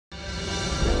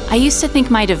I used to think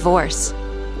my divorce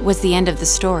was the end of the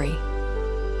story.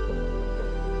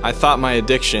 I thought my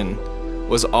addiction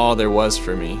was all there was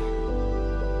for me.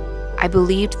 I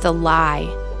believed the lie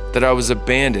that I was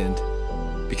abandoned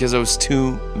because I was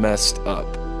too messed up.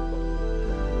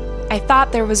 I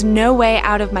thought there was no way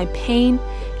out of my pain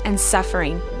and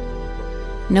suffering.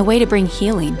 No way to bring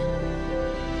healing.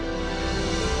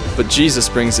 But Jesus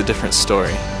brings a different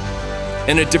story.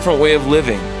 And a different way of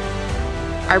living.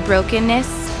 Our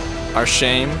brokenness, Our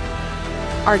shame,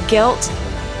 our guilt,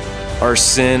 Our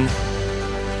sin,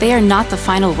 they are not the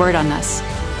final word on us.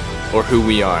 or who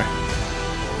we are.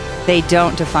 They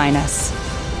don't define us.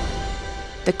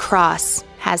 the cross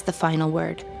has the final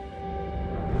word.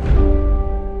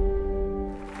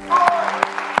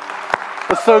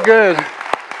 It's so good.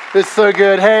 It's so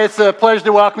good. Hey, it's a pleasure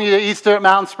to welcome you to Easter at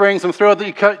Mountain Springs. I'm thrilled that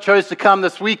you chose to come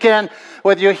this weekend.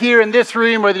 Whether you're here in this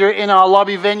room, whether you're in our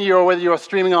lobby venue, or whether you're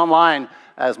streaming online,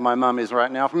 as my mum is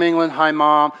right now from England. Hi,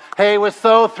 Mom. Hey, we're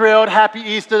so thrilled. Happy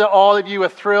Easter to all of you. We're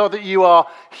thrilled that you are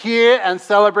here and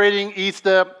celebrating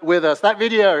Easter with us. That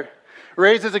video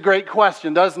raises a great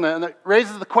question, doesn't it? And it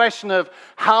raises the question of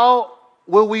how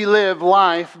will we live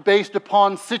life based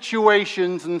upon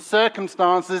situations and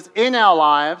circumstances in our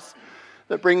lives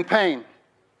that bring pain,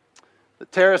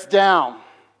 that tear us down,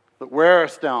 that wear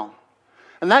us down.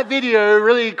 And that video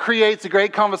really creates a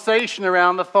great conversation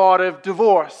around the thought of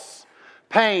divorce,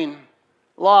 pain,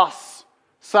 loss,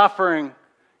 suffering,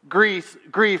 grief.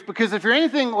 Because if you're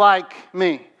anything like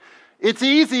me, it's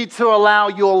easy to allow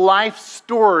your life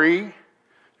story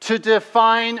to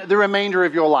define the remainder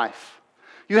of your life.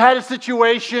 You had a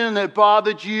situation that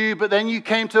bothered you, but then you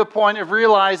came to a point of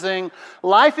realizing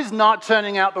life is not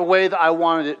turning out the way that I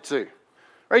wanted it to.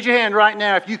 Raise your hand right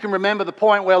now if you can remember the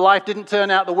point where life didn't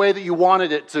turn out the way that you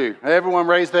wanted it to. Everyone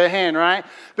raised their hand, right?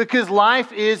 Because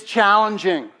life is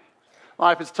challenging.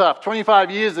 Life is tough.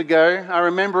 25 years ago, I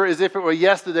remember it as if it were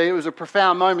yesterday. It was a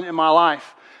profound moment in my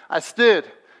life. I stood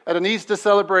at an Easter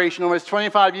celebration almost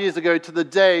 25 years ago to the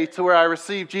day to where I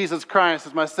received Jesus Christ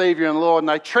as my Savior and Lord. And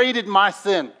I traded my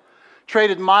sin,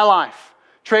 traded my life,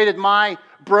 traded my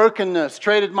brokenness,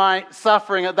 traded my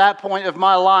suffering at that point of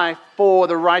my life for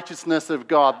the righteousness of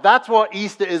God. That's what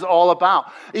Easter is all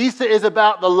about. Easter is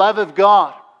about the love of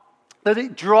God. That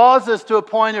it draws us to a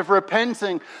point of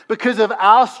repenting because of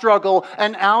our struggle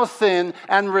and our sin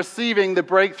and receiving the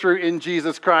breakthrough in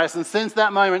Jesus Christ. And since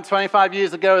that moment, 25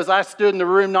 years ago, as I stood in a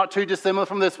room not too dissimilar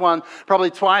from this one,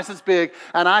 probably twice as big,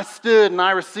 and I stood and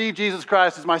I received Jesus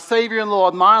Christ as my Savior and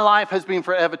Lord, my life has been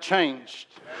forever changed.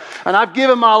 And I've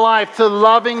given my life to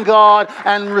loving God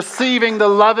and receiving the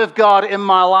love of God in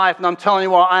my life. And I'm telling you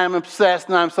what, I am obsessed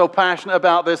and I'm so passionate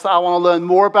about this. I want to learn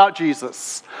more about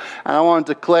Jesus. And I want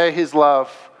to declare His love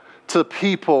to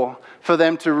people for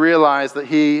them to realize that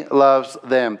He loves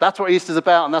them. That's what Easter's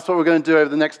about, and that's what we're going to do over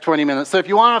the next 20 minutes. So if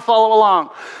you want to follow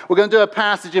along, we're going to do a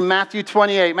passage in Matthew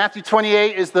 28. Matthew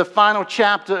 28 is the final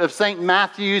chapter of St.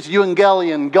 Matthew's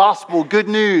Evangelion, gospel, good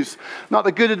news. Not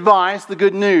the good advice, the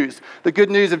good news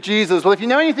of Jesus. Well, if you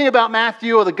know anything about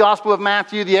Matthew or the Gospel of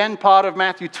Matthew, the end part of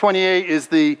Matthew 28 is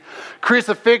the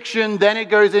crucifixion, then it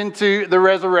goes into the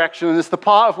resurrection, and it's the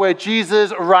part of where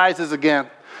Jesus rises again.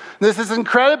 This is an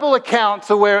incredible account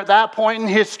to where at that point in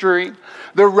history,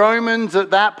 the Romans at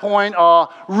that point are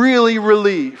really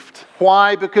relieved.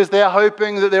 Why? Because they're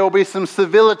hoping that there will be some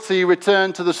civility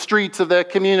returned to the streets of their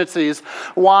communities.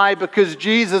 Why? Because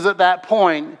Jesus at that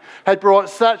point had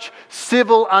brought such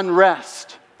civil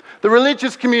unrest. The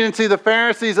religious community, the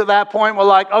Pharisees at that point were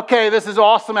like, okay, this is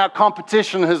awesome, our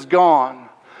competition has gone.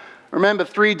 Remember,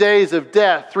 3 days of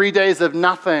death, 3 days of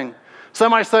nothing. So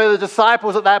much so the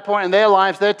disciples at that point in their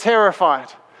lives, they're terrified.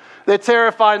 They're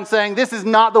terrified and saying, this is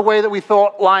not the way that we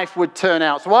thought life would turn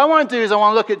out. So what I want to do is I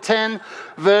want to look at 10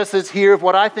 verses here of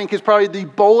what I think is probably the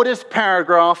boldest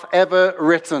paragraph ever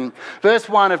written. Verse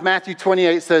 1 of Matthew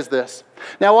 28 says this.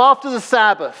 Now after the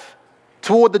Sabbath,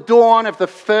 toward the dawn of the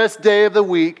first day of the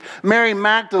week, Mary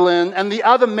Magdalene and the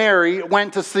other Mary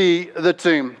went to see the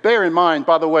tomb. Bear in mind,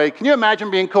 by the way, can you imagine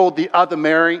being called the other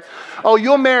Mary? Oh,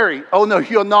 you're Mary. Oh, no,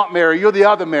 you're not Mary. You're the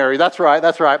other Mary. That's right,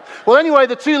 that's right. Well, anyway,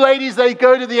 the two ladies, they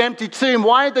go to the empty tomb.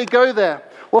 Why did they go there?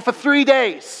 Well, for 3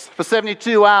 days, for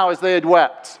 72 hours, they had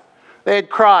wept. They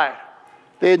had cried.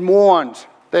 They had mourned.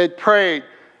 They had prayed.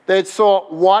 They had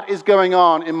sought what is going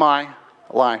on in my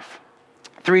life.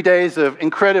 3 days of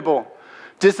incredible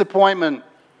disappointment,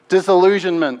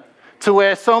 disillusionment, to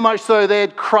where so much so they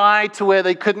had cried to where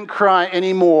they couldn't cry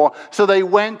anymore. So they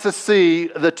went to see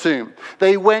the tomb.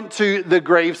 They went to the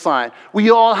graveside. We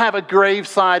all have a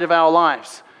graveside of our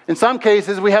lives. In some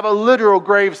cases, we have a literal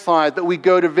graveside that we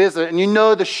go to visit, and you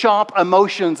know the sharp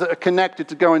emotions that are connected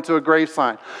to going to a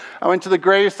graveside. I went to the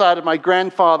graveside of my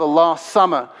grandfather last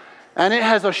summer, and it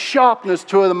has a sharpness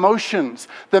to the emotions,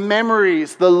 the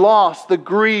memories, the loss, the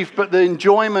grief, but the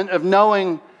enjoyment of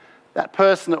knowing that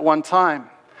person at one time.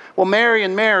 Well, Mary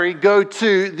and Mary go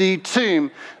to the tomb,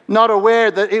 not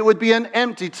aware that it would be an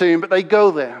empty tomb, but they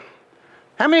go there.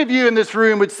 How many of you in this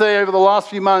room would say over the last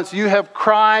few months you have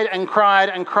cried and cried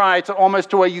and cried to almost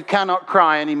to where you cannot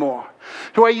cry anymore?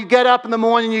 To where you get up in the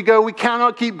morning and you go, we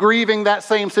cannot keep grieving that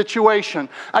same situation.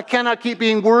 I cannot keep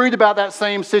being worried about that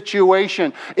same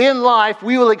situation. In life,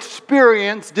 we will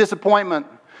experience disappointment.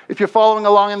 If you're following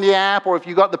along in the app or if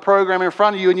you've got the program in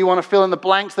front of you and you want to fill in the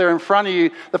blanks there in front of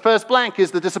you, the first blank is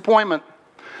the disappointment.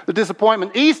 The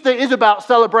disappointment. Easter is about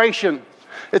celebration.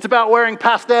 It's about wearing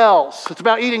pastels. It's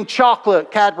about eating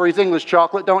chocolate, Cadbury's English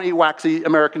chocolate. Don't eat waxy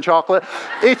American chocolate.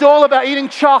 It's all about eating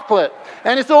chocolate.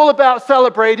 And it's all about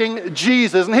celebrating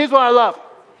Jesus. And here's what I love.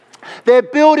 They're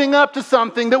building up to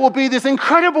something that will be this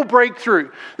incredible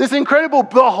breakthrough, this incredible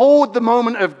behold the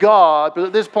moment of God. But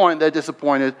at this point, they're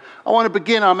disappointed. I want to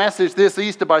begin our message this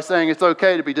Easter by saying it's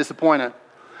okay to be disappointed.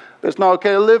 But it's not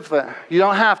okay to live there. You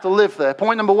don't have to live there.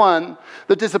 Point number one,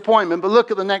 the disappointment. But look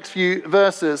at the next few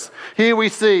verses. Here we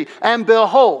see, and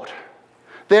behold,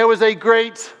 there was a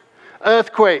great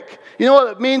earthquake. You know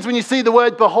what it means when you see the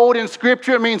word behold in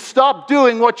Scripture? It means stop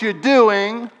doing what you're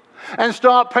doing and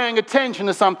start paying attention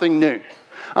to something new.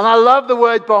 And I love the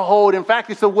word behold. In fact,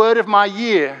 it's the word of my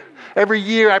year. Every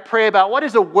year I pray about what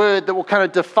is a word that will kind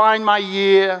of define my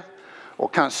year or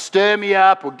kind of stir me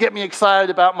up or get me excited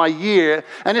about my year.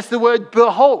 And it's the word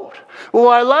behold. Well,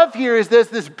 what I love here is there's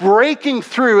this breaking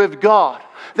through of God.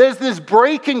 There's this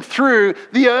breaking through,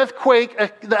 the earthquake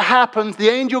that happens, the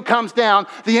angel comes down,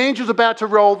 the angel's about to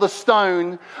roll the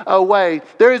stone away.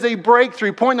 There is a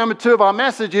breakthrough. Point number two of our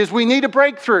message is we need a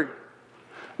breakthrough.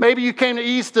 Maybe you came to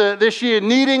Easter this year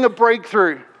needing a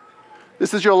breakthrough.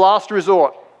 This is your last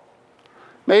resort.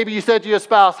 Maybe you said to your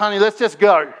spouse, honey, let's just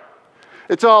go.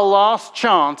 It's our last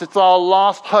chance. It's our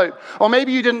last hope. Or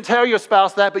maybe you didn't tell your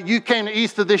spouse that, but you came to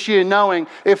Easter this year knowing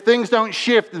if things don't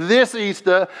shift this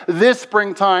Easter, this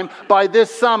springtime, by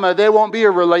this summer, there won't be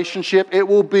a relationship. It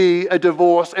will be a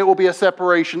divorce. It will be a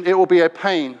separation. It will be a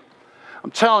pain.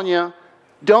 I'm telling you,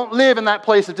 don't live in that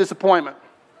place of disappointment.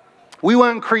 We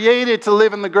weren't created to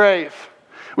live in the grave.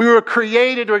 We were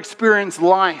created to experience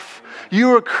life. You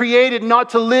were created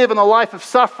not to live in a life of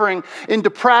suffering, in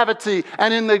depravity,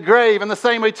 and in the grave. In the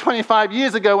same way 25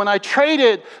 years ago, when I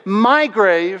traded my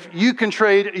grave, you can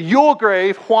trade your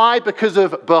grave. Why? Because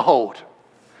of behold.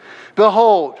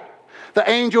 Behold, the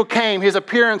angel came. His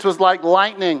appearance was like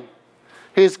lightning.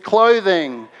 His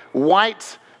clothing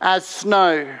white as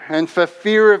snow. And for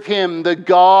fear of him, the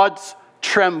gods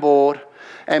trembled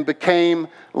and became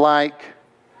like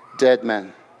dead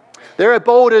men. There are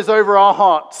boulders over our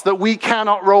hearts that we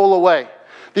cannot roll away.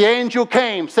 The angel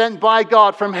came, sent by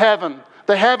God from heaven.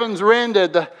 The heavens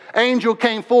rendered. The angel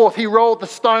came forth. He rolled the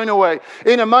stone away.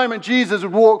 In a moment, Jesus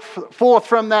would walk forth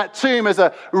from that tomb as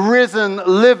a risen,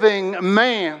 living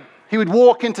man. He would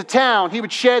walk into town. He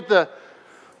would shed the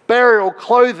burial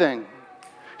clothing.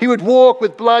 He would walk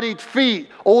with bloodied feet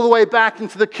all the way back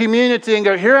into the community and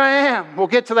go, here I am. We'll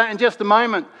get to that in just a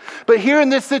moment. But here in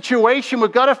this situation,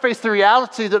 we've got to face the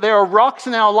reality that there are rocks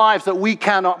in our lives that we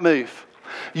cannot move.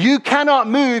 You cannot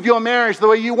move your marriage the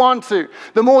way you want to.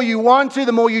 The more you want to,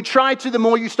 the more you try to, the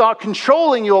more you start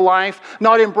controlling your life,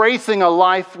 not embracing a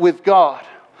life with God.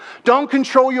 Don't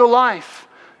control your life.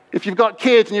 If you've got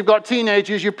kids and you've got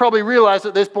teenagers, you probably realize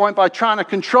at this point by trying to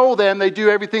control them, they do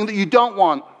everything that you don't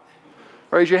want.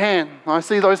 Raise your hand. I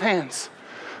see those hands.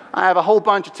 I have a whole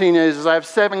bunch of teenagers. I have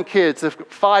 7 kids. I've got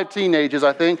 5 teenagers,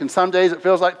 I think, and some days it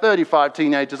feels like 35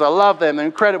 teenagers. I love them. They're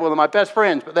incredible. They're my best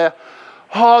friends, but they're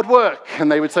hard work.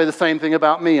 And they would say the same thing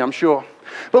about me, I'm sure.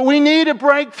 But we need a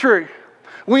breakthrough.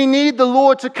 We need the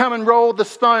Lord to come and roll the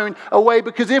stone away,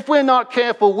 because if we're not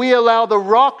careful, we allow the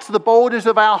rocks, the boulders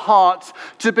of our hearts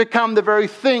to become the very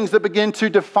things that begin to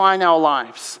define our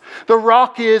lives. The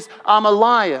rock is, I'm a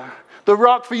liar. The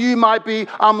rock for you might be,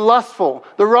 I'm lustful.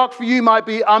 The rock for you might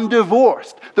be, I'm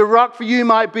divorced. The rock for you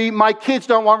might be, my kids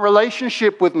don't want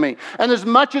relationship with me. And as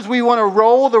much as we want to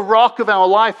roll the rock of our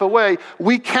life away,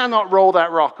 we cannot roll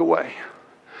that rock away.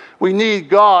 We need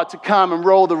God to come and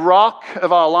roll the rock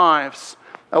of our lives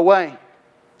away.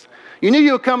 You knew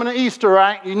you were coming to Easter,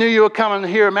 right? You knew you were coming to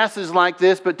hear a message like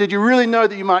this, but did you really know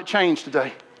that you might change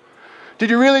today? Did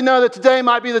you really know that today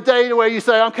might be the day where you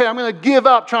say, okay, I'm going to give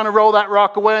up trying to roll that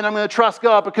rock away and I'm going to trust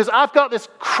God, because I've got this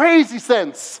crazy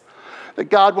sense that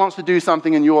God wants to do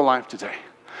something in your life today.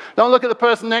 Don't look at the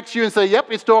person next to you and say, yep,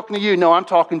 it's talking to you. No, I'm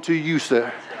talking to you,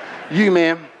 sir. You,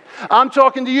 ma'am. I'm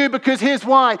talking to you because here's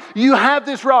why. You have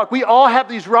this rock. We all have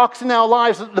these rocks in our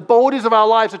lives. The boulders of our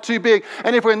lives are too big.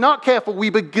 And if we're not careful, we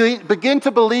begin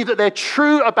to believe that they're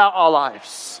true about our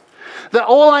lives. That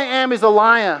all I am is a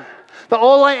liar. That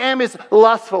all I am is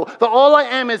lustful. That all I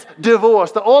am is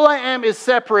divorced. That all I am is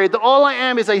separated. That all I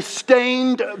am is a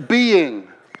stained being.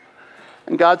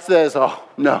 And God says, oh,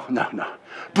 no.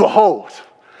 Behold,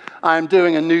 I am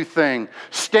doing a new thing.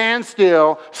 Stand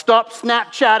still. Stop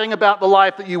Snapchatting about the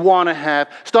life that you want to have.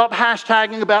 Stop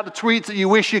hashtagging about the tweets that you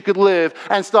wish you could live.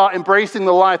 And start embracing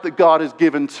the life that God has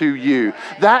given to you.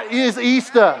 That is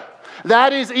Easter.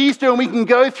 That is Easter, and we can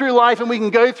go through life, and we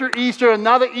can go through Easter, and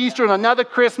another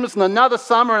Christmas, and another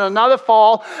summer, and another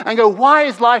fall, and go, why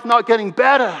is life not getting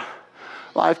better?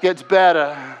 Life gets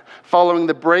better following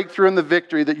the breakthrough and the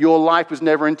victory that your life was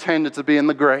never intended to be in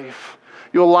the grave.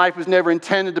 Your life was never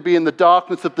intended to be in the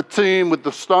darkness of the tomb with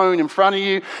the stone in front of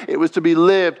you. It was to be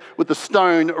lived with the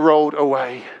stone rolled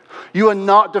away. You are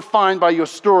not defined by your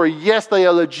story. Yes, they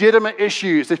are legitimate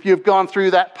issues. If you've gone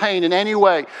through that pain in any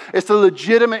way, it's a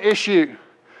legitimate issue.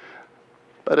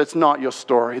 But it's not your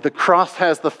story. The cross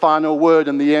has the final word,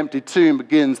 and the empty tomb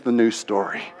begins the new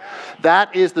story.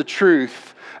 That is the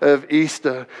truth of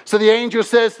Easter. So the angel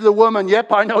says to the woman,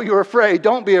 yep, I know you're afraid.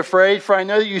 Don't be afraid, for I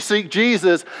know that you seek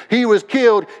Jesus. He was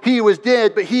killed, he was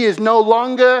dead, but he is no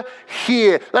longer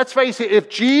here. Let's face it, if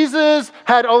Jesus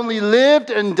had only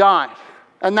lived and died,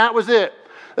 and that was it,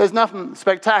 there's nothing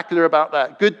spectacular about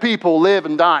that. Good people live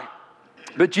and die.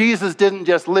 But Jesus didn't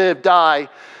just live, die.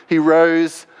 He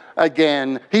rose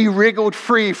again. He wriggled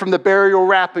free from the burial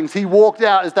wrappings. He walked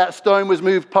out as that stone was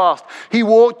moved past. He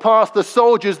walked past the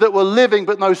soldiers that were living,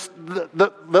 but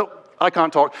I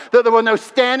can't talk. That there were no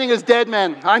standing as dead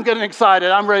men. I'm getting excited.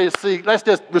 I'm ready to see. Let's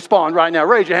just respond right now.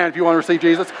 Raise your hand if you want to receive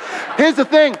Jesus. Here's the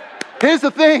thing.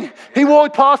 He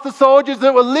walked past the soldiers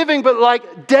that were living but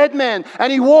like dead men.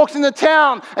 And he walks into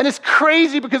town. And it's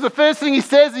crazy because the first thing he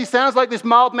says, he sounds like this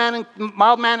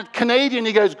mild-mannered Canadian.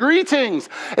 He goes, greetings.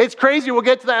 It's crazy. We'll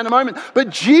get to that in a moment. But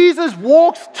Jesus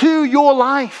walks to your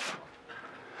life.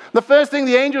 The first thing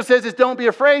the angel says is, don't be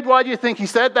afraid. Why do you think he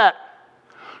said that?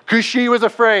 Because she was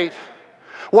afraid.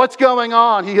 What's going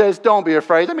on? He goes, don't be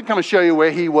afraid. Let me come and show you where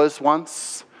he was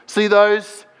once. See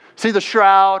those? See the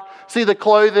shroud, see the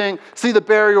clothing, see the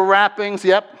burial wrappings.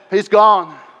 Yep, he's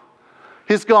gone.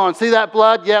 He's gone. See that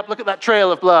blood? Yep, look at that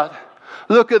trail of blood.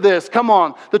 Look at this. Come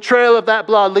on. The trail of that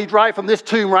blood leads right from this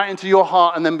tomb right into your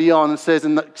heart and then beyond. And says,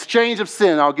 in the exchange of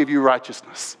sin, I'll give you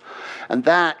righteousness. And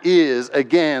that is,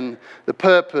 again, the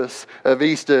purpose of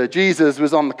Easter. Jesus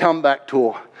was on the comeback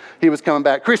tour. He was coming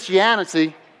back.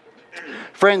 Christianity,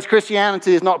 friends,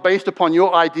 Christianity is not based upon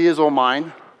your ideas or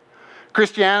mine.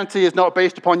 Christianity is not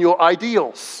based upon your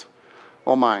ideals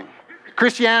or mine.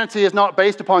 Christianity is not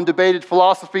based upon debated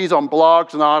philosophies on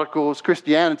blogs and articles.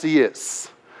 Christianity is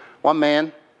one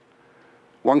man,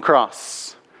 one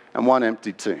cross, and one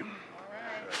empty tomb.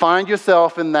 Find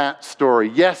yourself in that story.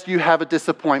 Yes, you have a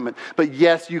disappointment, but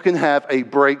yes, you can have a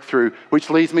breakthrough, which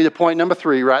leads me to point number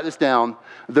 3. Write this down,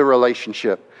 the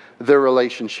relationship. The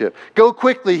relationship. Go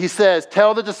quickly, he says,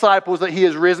 tell the disciples that he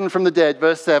has risen from the dead,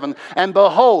 verse 7, and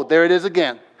behold, there it is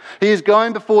again. He is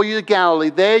going before you to Galilee.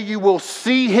 There you will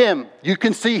see him. You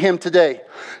can see him today.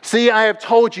 See, I have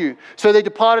told you. So they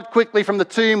departed quickly from the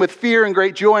tomb with fear and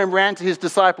great joy and ran to his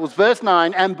disciples. Verse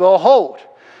 9, and behold,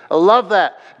 I love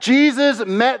that. Jesus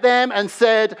met them and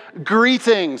said,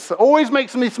 greetings. Always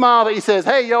makes me smile that he says,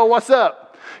 hey, yo, what's up?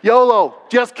 YOLO,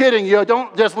 just kidding, you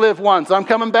don't just live once. I'm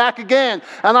coming back again.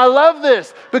 And I love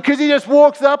this because he just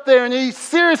walks up there and he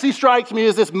seriously strikes me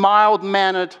as this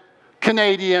mild-mannered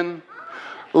Canadian.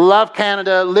 Love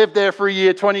Canada, lived there for a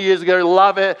year, 20 years ago,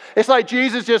 love it. It's like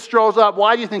Jesus just strolls up.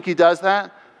 Why do you think he does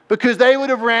that? Because they would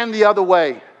have ran the other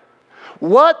way.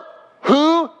 What?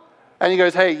 Who? And he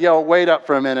goes, hey, yo, wait up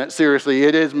for a minute. Seriously,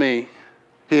 it is me.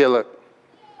 Here, look.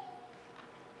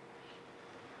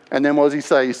 And then what does he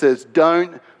say? He says,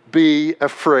 don't be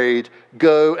afraid.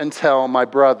 Go and tell my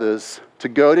brothers to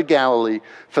go to Galilee,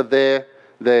 for there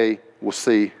they will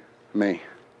see me.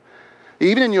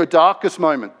 Even in your darkest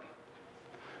moment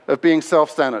of being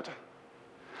self-centered,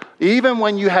 even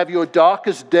when you have your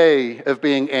darkest day of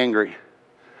being angry,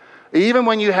 even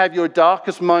when you have your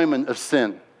darkest moment of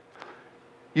sin,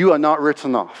 you are not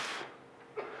written off.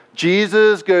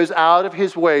 Jesus goes out of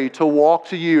his way to walk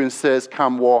to you and says,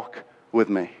 come walk with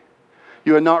me.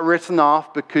 You are not written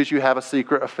off because you have a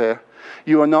secret affair.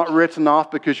 You are not written off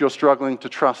because you're struggling to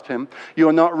trust him. You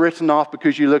are not written off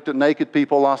because you looked at naked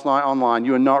people last night online.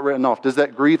 You are not written off. Does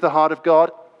that grieve the heart of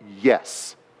God?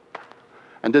 Yes.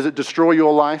 And does it destroy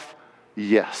your life?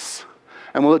 Yes.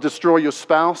 And will it destroy your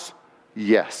spouse?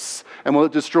 Yes. And will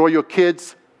it destroy your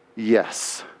kids?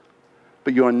 Yes.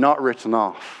 But you are not written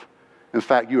off. In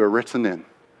fact, you are written in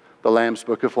the Lamb's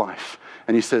Book of Life.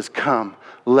 And he says, come,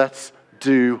 let's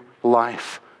do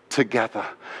life together.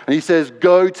 And he says,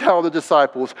 go tell the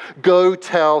disciples, go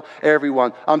tell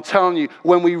everyone. I'm telling you,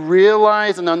 when we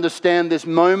realize and understand this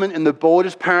moment in the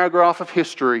boldest paragraph of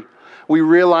history, we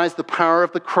realize the power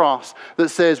of the cross that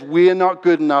says we are not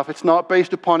good enough. It's not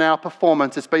based upon our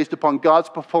performance. It's based upon God's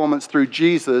performance through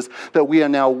Jesus, that we are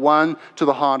now one to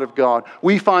the heart of God.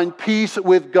 We find peace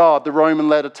with God, the Roman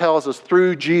letter tells us,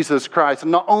 through Jesus Christ.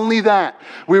 And not only that,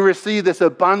 we receive this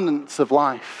abundance of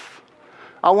life.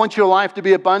 I want your life to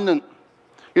be abundant.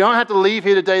 You don't have to leave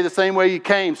here today the same way you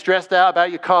came, stressed out about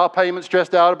your car payment,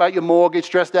 stressed out about your mortgage,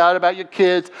 stressed out about your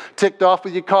kids, ticked off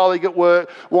with your colleague at work,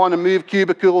 want to move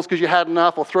cubicles because you had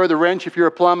enough, or throw the wrench if you're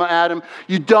a plumber at them.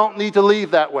 You don't need to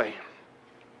leave that way.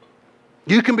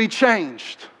 You can be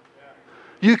changed.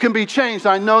 You can be changed.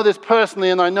 I know this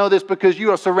personally, and I know this because you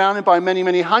are surrounded by many,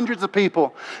 many hundreds of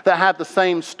people that have the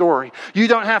same story. You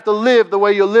don't have to live the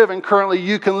way you're living currently.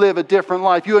 You can live a different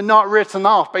life. You are not written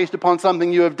off based upon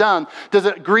something you have done. Does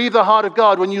it grieve the heart of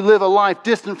God when you live a life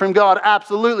distant from God?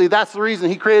 Absolutely. That's the reason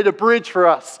He created a bridge for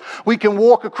us. We can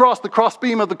walk across the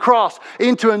crossbeam of the cross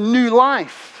into a new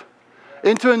life,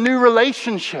 into a new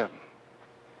relationship.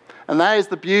 And that is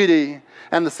the beauty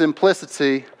and the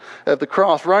simplicity of the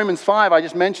cross. Romans 5, I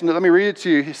just mentioned it. Let me read it to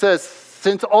you. He says,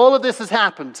 since all of this has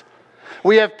happened,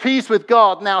 we have peace with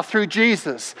God now through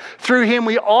Jesus. Through Him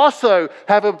we also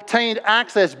have obtained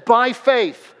access by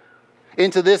faith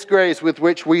into this grace with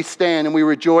which we stand, and we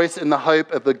rejoice in the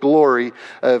hope of the glory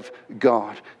of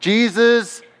God.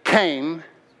 Jesus came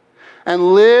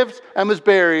and lived and was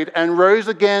buried and rose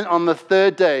again on the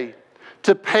third day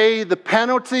to pay the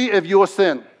penalty of your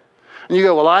sin. And you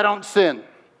go, well, I don't sin.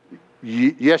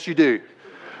 Yes, you do.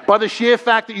 By the sheer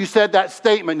fact that you said that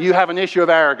statement, you have an issue of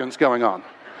arrogance going on.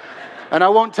 And I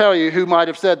won't tell you who might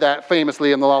have said that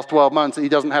famously in the last 12 months, that he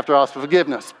doesn't have to ask for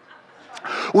forgiveness.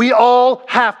 We all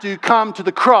have to come to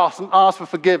the cross and ask for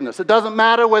forgiveness. It doesn't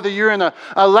matter whether you're in an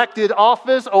elected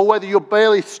office or whether you're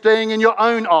barely staying in your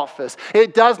own office.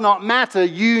 It does not matter.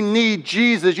 You need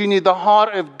Jesus. You need the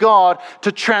heart of God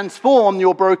to transform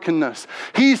your brokenness.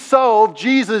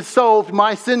 Jesus solved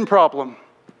my sin problem.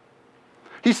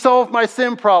 He solved my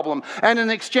sin problem. And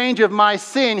in exchange of my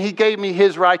sin, He gave me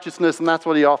His righteousness. And that's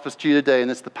what He offers to you today.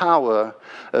 And it's the power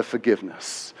of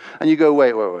forgiveness. And you go,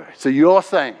 wait. So you're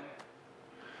saying,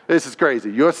 this is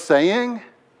crazy. You're saying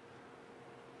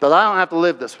that I don't have to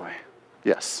live this way?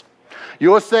 Yes.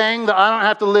 You're saying that I don't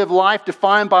have to live life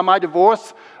defined by my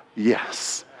divorce?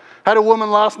 Yes. Had a woman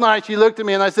last night, she looked at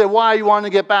me and I said, why are you wanting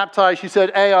to get baptized? She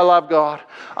said, A, I love God.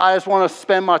 I just want to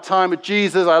spend my time with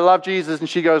Jesus. I love Jesus. And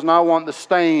she goes, and I want the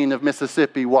stain of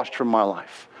Mississippi washed from my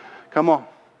life. Come on.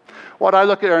 What I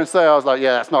look at her and say, I was like,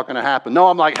 yeah, that's not going to happen. No,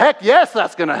 I'm like, heck yes,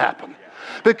 that's going to happen.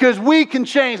 Because we can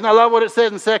change. And I love what it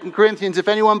says in 2 Corinthians. If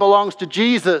anyone belongs to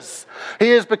Jesus, he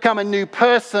has become a new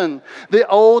person. The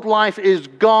old life is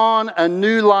gone. A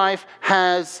new life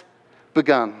has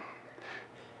begun.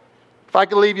 If I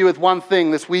could leave you with one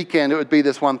thing this weekend, it would be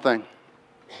this one thing.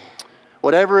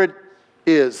 Whatever it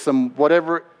is and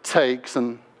whatever it takes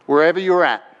and wherever you're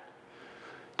at,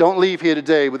 don't leave here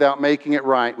today without making it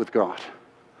right with God.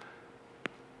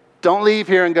 Don't leave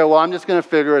here and go, well, I'm just going to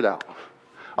figure it out.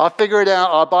 I'll figure it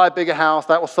out. I'll buy a bigger house.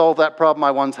 That will solve that problem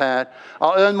I once had.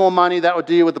 I'll earn more money. That will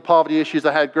deal with the poverty issues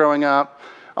I had growing up.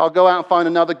 I'll go out and find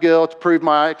another girl to prove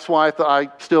my ex-wife that I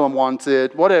still am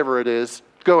wanted. Whatever it is,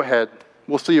 go ahead.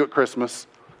 We'll see you at Christmas.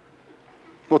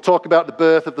 We'll talk about the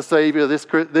birth of the Savior.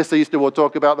 This Easter, we'll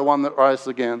talk about the one that rises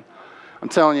again. I'm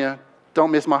telling you,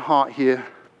 don't miss my heart here.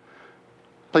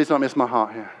 Please don't miss my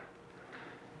heart here.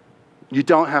 You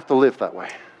don't have to live that way.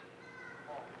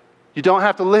 You don't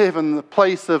have to live in the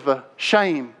place of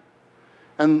shame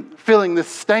and feeling this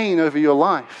stain over your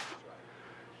life.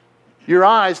 Your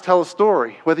eyes tell a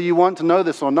story. Whether you want to know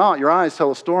this or not, your eyes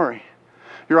tell a story.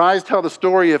 Your eyes tell the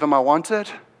story of, am I wanted?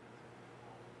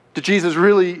 Did Jesus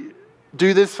really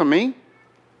do this for me?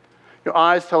 Your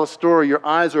eyes tell a story. Your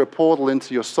eyes are a portal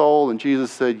into your soul. And Jesus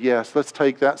said, yes, let's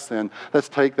take that sin. Let's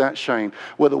take that shame.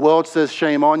 Where the world says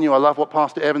shame on you, I love what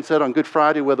Pastor Evan said on Good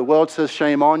Friday. Where the world says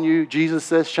shame on you, Jesus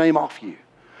says shame off you.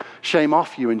 Shame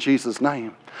off you in Jesus'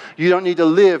 name. You don't need to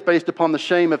live based upon the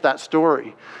shame of that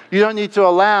story. You don't need to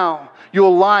allow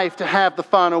your life to have the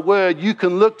final word. You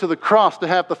can look to the cross to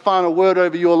have the final word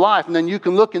over your life. And then you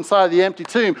can look inside the empty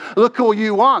tomb. Look all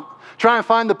you want. Try and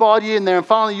find the body in there, and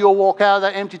finally you'll walk out of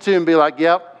that empty tomb and be like,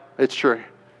 yep, it's true.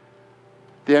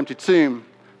 The empty tomb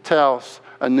tells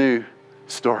a new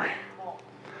story.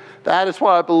 That is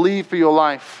what I believe for your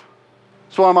life.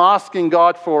 That's what I'm asking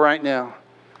God for right now.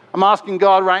 I'm asking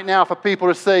God right now for people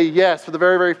to say yes for the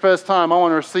very, very first time. I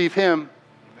want to receive Him.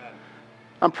 Amen.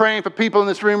 I'm praying for people in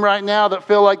this room right now that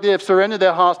feel like they have surrendered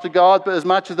their hearts to God, but as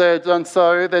much as they have done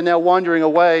so, they're now wandering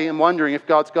away and wondering if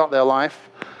God's got their life.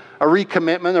 A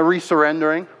recommitment, a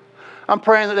resurrendering. I'm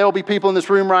praying that there will be people in this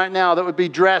room right now that would be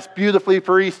dressed beautifully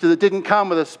for Easter, that didn't come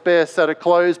with a spare set of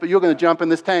clothes, but you're going to jump in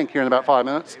this tank here in about 5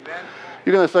 minutes. Amen.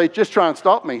 You're going to say, just try and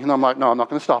stop me. And I'm like, no, I'm not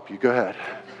going to stop you. Go ahead.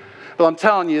 But I'm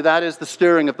telling you, that is the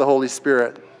stirring of the Holy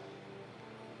Spirit.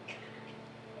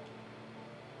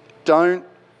 Don't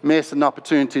miss an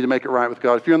opportunity to make it right with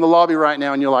God. If you're in the lobby right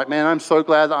now and you're like, man, I'm so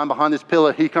glad that I'm behind this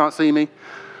pillar. He can't see me.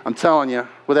 I'm telling you,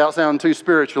 without sounding too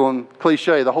spiritual and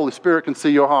cliche, the Holy Spirit can see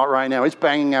your heart right now. It's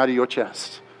banging out of your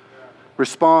chest.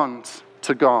 Respond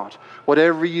to God.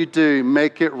 Whatever you do,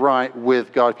 make it right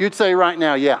with God. If you'd say right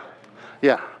now, yeah,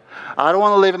 I don't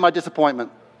want to live in my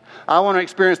disappointment. I want to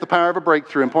experience the power of a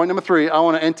breakthrough. And point number 3, I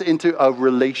want to enter into a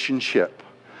relationship.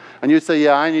 And you'd say,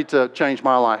 yeah, I need to change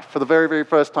my life for the very, very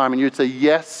first time. And you'd say,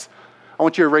 yes. I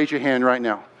want you to raise your hand right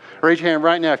now. Raise your hand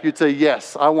right now if you'd say,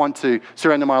 yes, I want to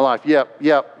surrender my life. Yep.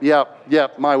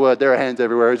 My word, there are hands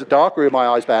everywhere. Is it dark or are my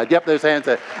eyes bad? Yep, there's hands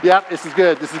there. Yep, this is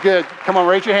good. Come on,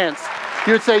 raise your hands.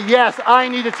 You would say, yes, I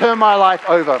need to turn my life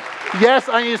over. Yes,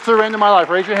 I need to surrender my life.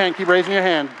 Raise your hand. Keep raising your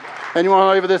hand.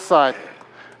 Anyone over this side?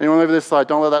 Anyone over this side?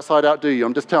 Don't let that side outdo you.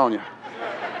 I'm just telling you.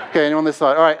 Okay, anyone on this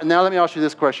side? All right, and now let me ask you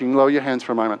this question. You can lower your hands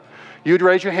for a moment. You'd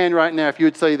raise your hand right now if you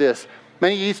would say this.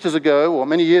 Many Easters ago, or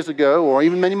many years ago, or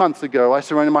even many months ago, I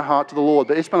surrendered my heart to the Lord,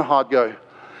 but it's been a hard go,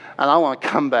 and I want to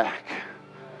come back.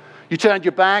 You turned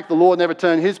your back. The Lord never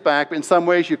turned His back, but in some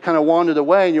ways you've kind of wandered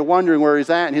away, and you're wondering where He's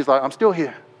at, and He's like, I'm still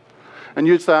here. And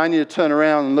you'd say, I need to turn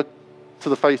around and look to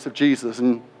the face of Jesus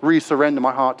and re-surrender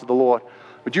my heart to the Lord.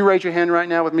 Would you raise your hand right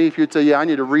now with me if you'd say, yeah, I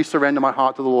need to re-surrender my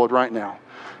heart to the Lord right now?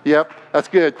 Yep, that's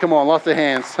good. Come on, lots of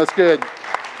hands. That's good.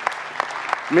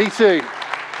 Me too.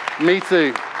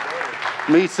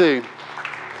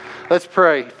 Let's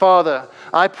pray. Father,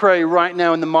 I pray right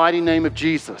now in the mighty name of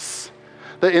Jesus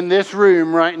that in this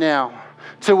room right now,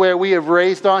 to where we have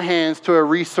raised our hands to a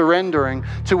resurrendering,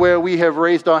 to where we have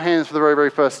raised our hands for the very, very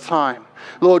first time,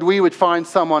 Lord, we would find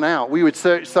someone out. We would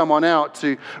search someone out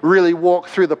to really walk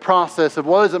through the process of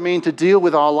what does it mean to deal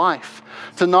with our life,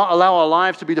 to not allow our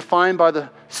lives to be defined by the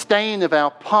stain of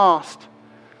our past,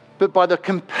 but by the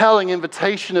compelling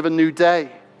invitation of a new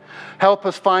day. Help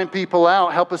us find people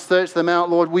out. Help us search them out.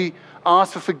 Lord, we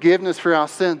ask for forgiveness for our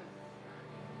sin.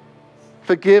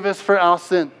 Forgive us for our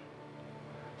sin.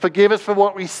 Forgive us for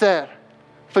what we said.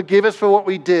 Forgive us for what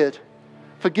we did.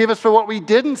 Forgive us for what we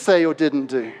didn't say or didn't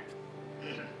do.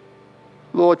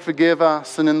 Lord, forgive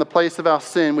us. And in the place of our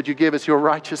sin, would you give us your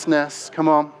righteousness? Come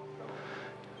on.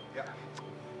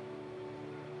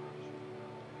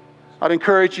 I'd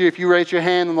encourage you, if you raise your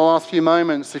hand in the last few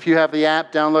moments, if you have the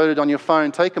app downloaded on your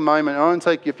phone, take a moment. It'll only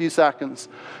take you a few seconds.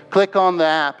 Click on the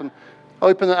app and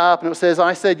open it up, and it says,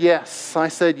 I said yes. I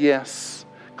said yes.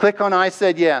 Click on I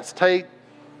said yes. Take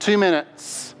 2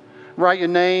 minutes. Write your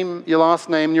name, your last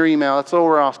name, and your email. That's all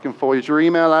we're asking for is your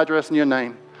email address and your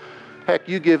name. Heck,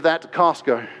 you give that to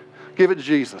Costco. Give it to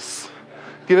Jesus.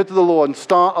 Give it to the Lord and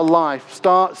start a life.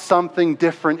 Start something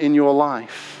different in your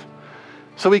life.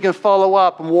 So we can follow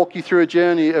up and walk you through a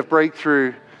journey of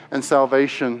breakthrough and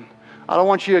salvation. I don't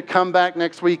want you to come back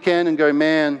next weekend and go,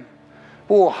 man,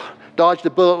 dodged a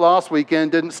bullet last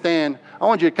weekend, didn't stand. I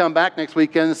want you to come back next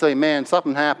weekend and say, man,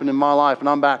 something happened in my life and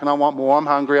I'm back and I want more. I'm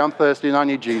hungry, I'm thirsty, and I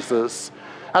need Jesus.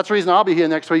 That's the reason I'll be here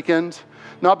next weekend.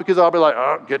 Not because I'll be like,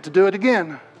 oh, get to do it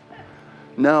again.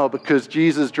 No, because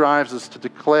Jesus drives us to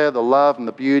declare the love and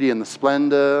the beauty and the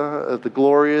splendor of the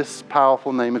glorious,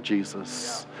 powerful name of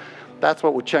Jesus. That's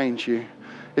what will change you.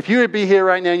 If you would be here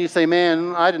right now and you say,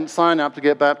 man, I didn't sign up to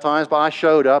get baptized, but I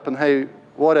showed up and hey,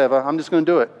 whatever, I'm just going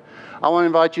to do it. I want to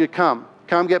invite you to come.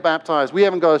 Come get baptized. We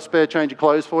haven't got a spare change of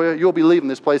clothes for you. You'll be leaving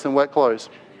this place in wet clothes.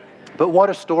 But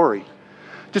what a story.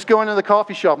 Just go into the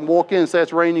coffee shop and walk in and say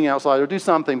it's raining outside or do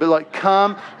something. But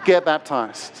come get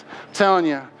baptized. I'm telling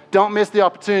you. Don't miss the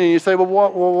opportunity. You say, well,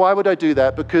 why would I do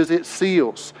that? Because it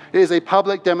seals. It is a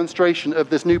public demonstration of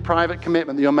this new private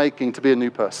commitment that you're making to be a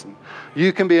new person.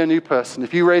 You can be a new person.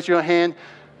 If you raise your hand,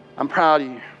 I'm proud of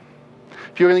you.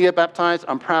 If you're going to get baptized,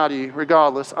 I'm proud of you.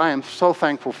 Regardless, I am so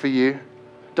thankful for you.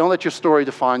 Don't let your story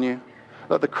define you.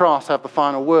 Let the cross have the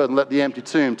final word and let the empty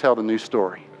tomb tell the new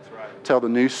story. That's right. Tell the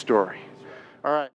new story. All right.